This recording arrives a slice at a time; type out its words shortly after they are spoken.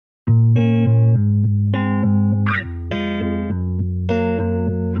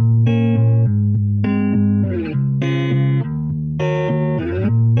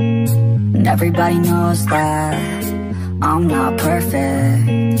everybody knows that I'm not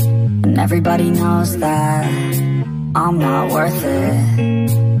perfect, and everybody knows that I'm not worth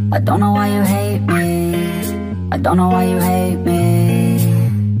it. I don't know why you hate me, I don't know why you hate me,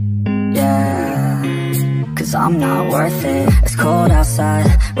 yeah, 'cause I'm not worth it. It's cold outside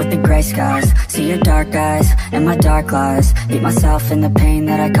with the gray skies, see your dark eyes and my dark lies, hate myself in the pain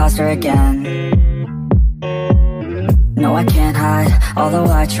that I caused her again. No, I can't hide, although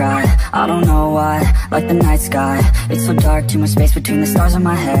I try. I don't know why, like the night sky, it's so dark, too much space between the stars in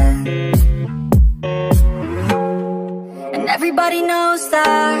my head. And everybody knows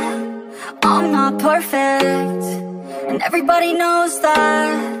that I'm not perfect, and everybody knows that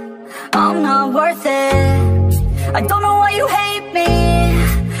I'm not worth it. I don't know why you hate me,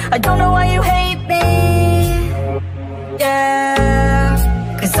 I don't know why you hate me, yeah,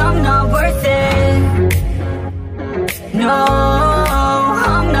 'cause I'm not worth it. No,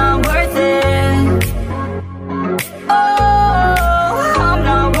 I'm not worth it. Oh, I'm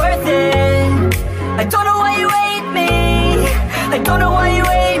not worth it. I don't know why you hate me, I don't know why you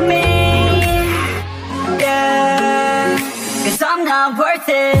hate me, yeah, 'cause I'm not worth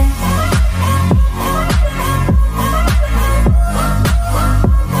it.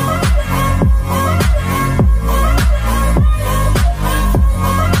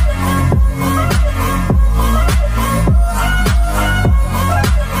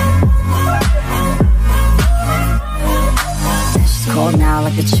 Cold now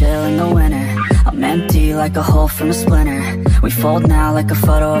like the chill in the winter, I'm empty like a hole from a splinter. We fold now like a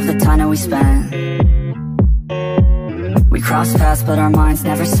photo of the time that we spent. We cross paths but our minds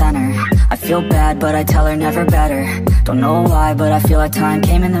never center. I feel bad but I tell her never better. Don't know why but I feel like time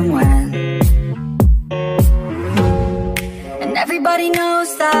came and then went. And everybody knows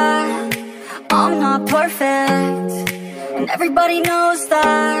that I'm not perfect, and everybody knows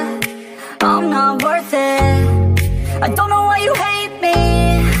that I'm not worth it. I don't know why you hate me,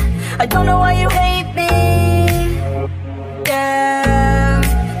 I don't know why you hate me,